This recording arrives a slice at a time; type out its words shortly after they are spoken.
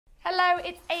Hello,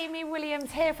 it's Amy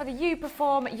Williams here for the You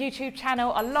Perform YouTube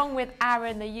channel, along with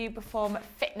Arron, the You Perform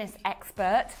fitness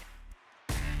expert.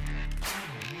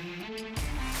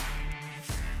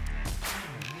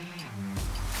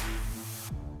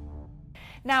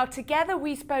 Now, together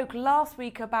we spoke last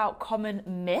week about common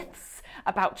myths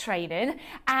about training,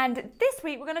 and this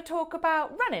week we're going to talk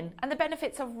about running and the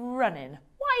benefits of running.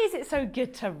 Why is it so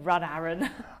good to run, Arron?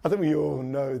 I think we all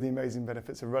know the amazing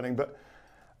benefits of running, but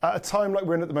at a time like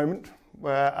we're in at the moment,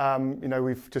 where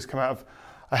we've just come out of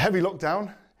a heavy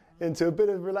lockdown into a bit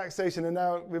of relaxation, and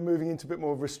now we're moving into a bit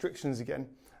more of restrictions again.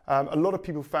 A lot of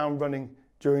people found running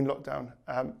during lockdown.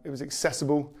 It was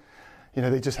accessible.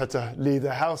 They just had to leave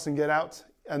their house and get out.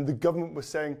 And the government was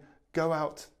saying, go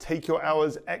out, take your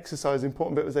hours, exercise. The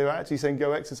important bit was they were actually saying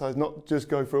go exercise, not just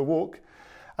go for a walk.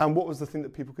 And what was the thing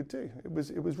that people could do? It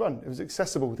was run. It was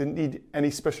accessible. Didn't need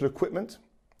any special equipment.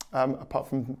 Apart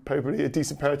from probably a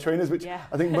decent pair of trainers, which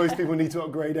I think most people need to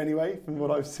upgrade anyway, from what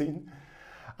I've seen.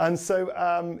 And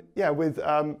so, with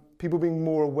people being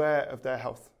more aware of their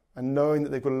health and knowing that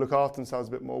they've got to look after themselves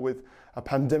a bit more with a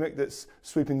pandemic that's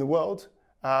sweeping the world,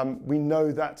 we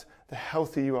know that the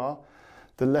healthier you are,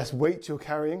 the less weight you're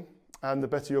carrying, and the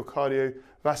better your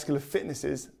cardiovascular fitness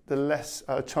is, the less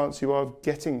chance you are of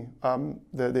getting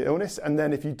the illness. And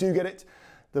then if you do get it,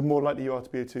 the more likely you are to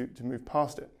be able to move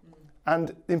past it.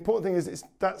 And the important thing is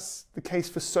that's the case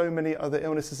for so many other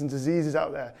illnesses and diseases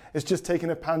out there. It's just taken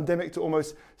a pandemic to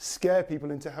almost scare people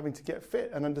into having to get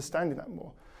fit and understanding that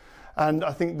more. And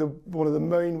I think one of the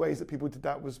main ways that people did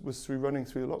that was through running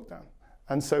through the lockdown.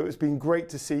 And so it's been great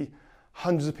to see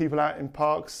hundreds of people out in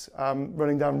parks,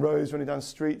 running down roads, running down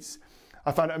streets.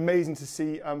 I found it amazing to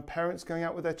see parents going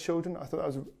out with their children. I thought that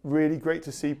was really great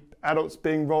to see adults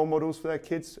being role models for their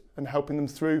kids and helping them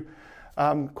through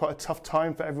quite a tough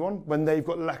time for everyone. When they've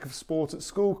got lack of sport at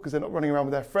school because they're not running around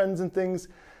with their friends and things,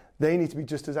 they need to be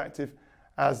just as active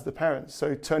as the parents.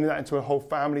 So turning that into a whole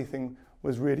family thing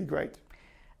was really great.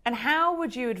 And how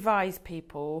would you advise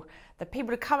people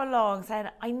to come along saying,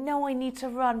 I know I need to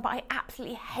run, but I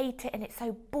absolutely hate it and it's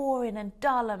so boring and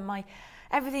dull and my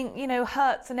everything,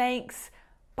 hurts and aches,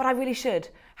 but I really should.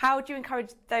 How would you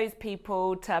encourage those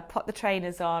people to put the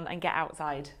trainers on and get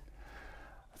outside?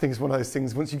 I think it's one of those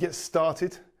things, once you get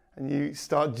started and you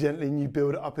start gently and you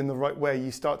build it up in the right way,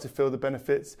 you start to feel the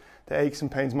benefits. The aches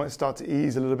and pains might start to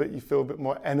ease a little bit. You feel a bit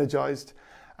more energized,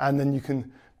 and then you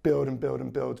can build and build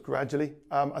and build gradually.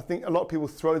 I think a lot of people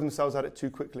throw themselves at it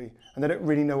too quickly and they don't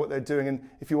really know what they're doing. And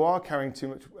if you are carrying too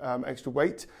much extra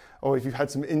weight, or if you've had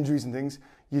some injuries and things,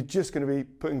 you're just going to be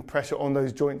putting pressure on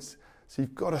those joints. So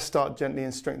you've got to start gently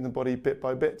and strengthen the body bit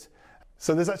by bit.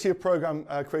 So there's actually a program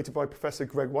created by Professor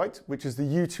Greg White, which is the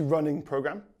U2 Running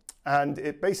program. And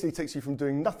it basically takes you from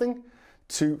doing nothing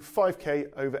to 5K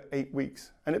over 8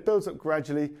 weeks. And it builds up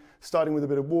gradually, starting with a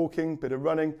bit of walking, bit of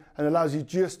running, and allows you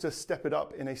just to step it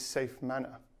up in a safe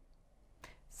manner.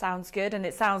 Sounds good, and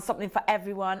it sounds something for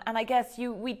everyone. And I guess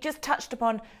we just touched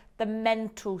upon the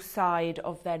mental side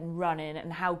of then running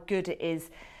and how good it is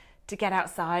to get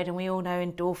outside. And we all know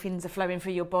endorphins are flowing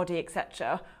through your body,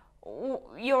 etc.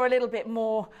 You're a little bit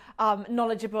more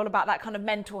knowledgeable about that kind of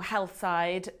mental health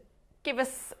side. Give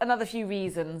us another few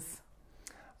reasons.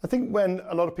 I think when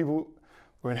a lot of people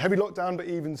were in heavy lockdown, but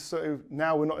even so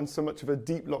now we're not in so much of a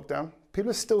deep lockdown,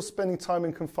 people are still spending time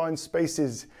in confined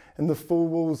spaces in the four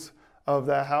walls of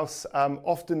their house,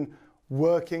 often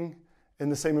working in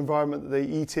the same environment that they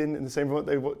eat in the same environment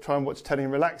they try and watch telly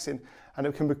and relax in, and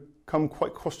it can become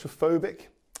quite claustrophobic.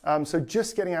 So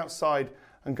just getting outside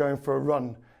and going for a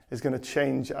run is going to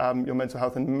change your mental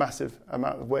health in a massive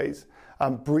amount of ways.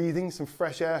 Breathing some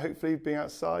fresh air, hopefully, being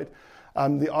outside.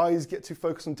 The eyes get to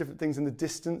focus on different things in the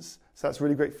distance, so that's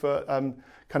really great for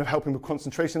kind of helping with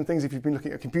concentration and things. If you've been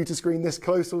looking at a computer screen this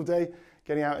close all day,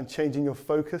 getting out and changing your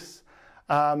focus.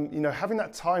 Having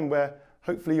that time where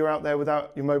hopefully you're out there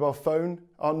without your mobile phone,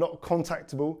 are not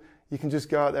contactable. You can just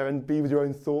go out there and be with your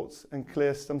own thoughts and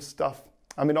clear some stuff.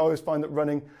 I always find that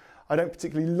running, I don't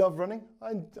particularly love running.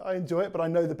 I enjoy it, but I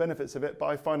know the benefits of it. But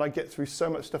I find I get through so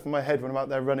much stuff in my head when I'm out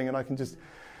there running, and I can just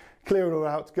clear it all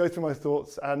out, go through my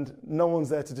thoughts, and no one's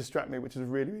there to distract me, which is a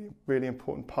really, really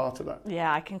important part of that.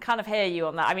 Yeah, I can kind of hear you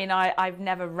on that. I've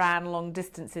never ran long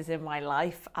distances in my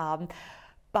life,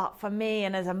 But for me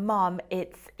and as a mum,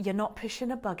 you're not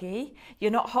pushing a buggy,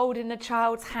 you're not holding a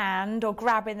child's hand or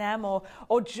grabbing them or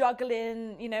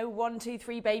juggling, 1, 2,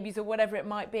 3 babies or whatever it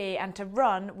might be. And to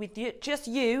run with just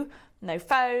you, no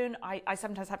phone. I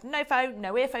sometimes have no phone,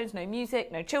 no earphones, no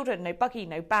music, no children, no buggy,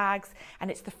 no bags. And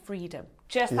it's the freedom,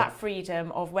 just that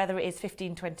freedom of whether it is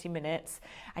 15, 20 minutes.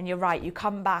 And you're right, you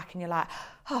come back and you're like,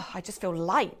 oh, I just feel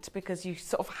light because you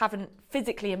sort of haven't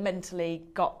physically and mentally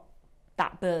got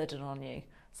that burden on you.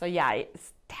 So yeah,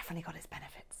 it's definitely got its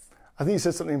benefits. I think you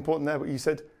said something important there, but you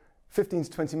said 15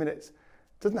 to 20 minutes.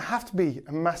 It doesn't have to be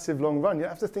a massive long run. You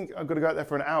don't have to think, I've got to go out there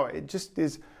for an hour. It just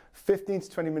is 15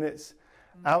 to 20 minutes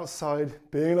outside,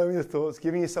 being alone with your thoughts,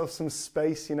 giving yourself some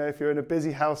space. If you're in a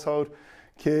busy household,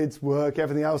 kids, work,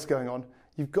 everything else going on,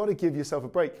 you've got to give yourself a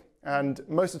break. And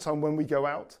most of the time when we go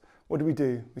out, what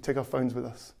do? We take our phones with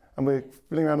us and we're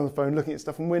fiddling around on the phone looking at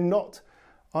stuff, and we're not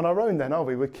on our own then, are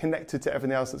we? We're connected to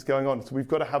everything else that's going on. So we've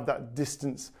got to have that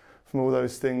distance from all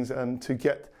those things to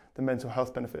get the mental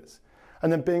health benefits. And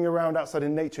then being around outside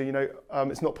in nature,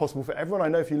 it's not possible for everyone. I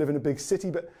know if you live in a big city,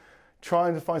 but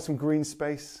trying to find some green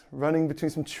space, running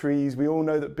between some trees. We all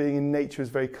know that being in nature is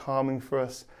very calming for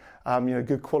us.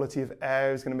 Good quality of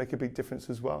air is going to make a big difference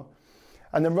as well.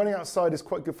 And then running outside is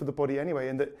quite good for the body anyway,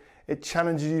 in that it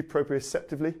challenges you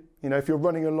proprioceptively. If you're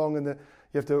running along and you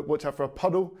have to watch out for a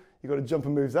puddle, you've got to jump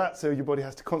and move that, so your body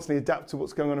has to constantly adapt to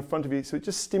what's going on in front of you. So it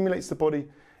just stimulates the body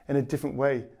in a different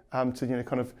way to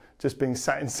kind of just being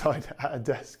sat inside at a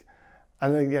desk.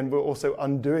 And then again, we're also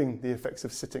undoing the effects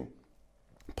of sitting.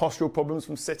 Postural problems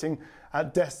from sitting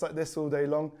at desks like this all day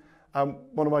long.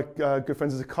 One of my good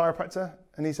friends is a chiropractor,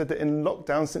 and he said that in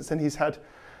lockdown, since then, he's had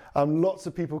lots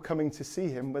of people coming to see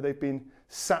him where they've been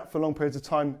sat for long periods of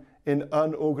time in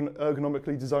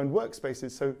unergonomically designed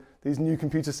workspaces. So these new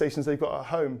computer stations they've got at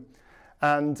home.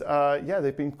 And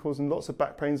they've been causing lots of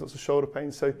back pains, lots of shoulder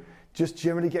pains. So just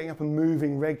generally getting up and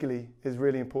moving regularly is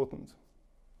really important.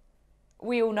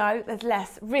 We all know there's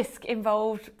less risk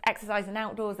involved exercising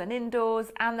outdoors than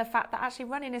indoors, and the fact that actually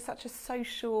running is such a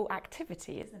social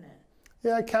activity, isn't it?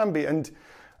 Yeah, it can be. And,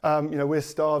 we're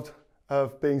starved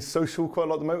of being social quite a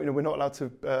lot at the moment. We're not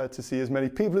allowed to see as many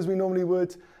people as we normally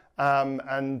would.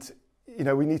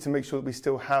 We need to make sure that we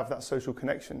still have that social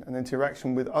connection and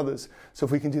interaction with others. So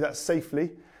if we can do that safely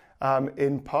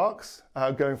in parks,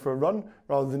 going for a run,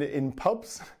 rather than in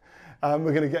pubs,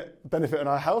 we're going to get benefit on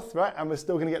our health, right? And we're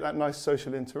still going to get that nice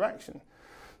social interaction.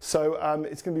 So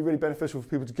it's going to be really beneficial for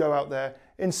people to go out there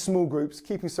in small groups,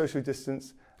 keeping social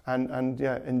distance and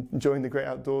enjoying the great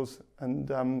outdoors and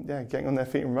getting on their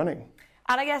feet and running.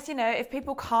 And I guess, if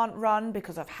people can't run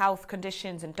because of health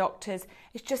conditions and doctors,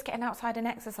 it's just getting outside and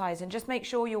exercise, and just make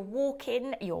sure you're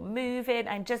walking, you're moving,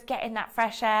 and just getting that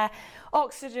fresh air,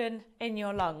 oxygen in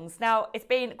your lungs. Now, it's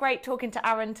been great talking to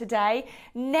Arron today.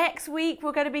 Next week,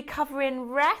 we're going to be covering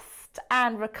rest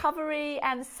and recovery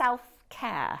and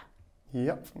self-care.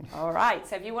 Yep. All right,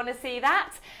 so if you want to see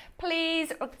that, please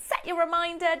set your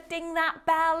reminder, ding that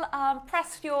bell,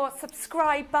 press your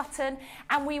subscribe button,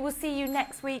 and we will see you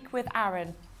next week with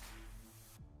Arron.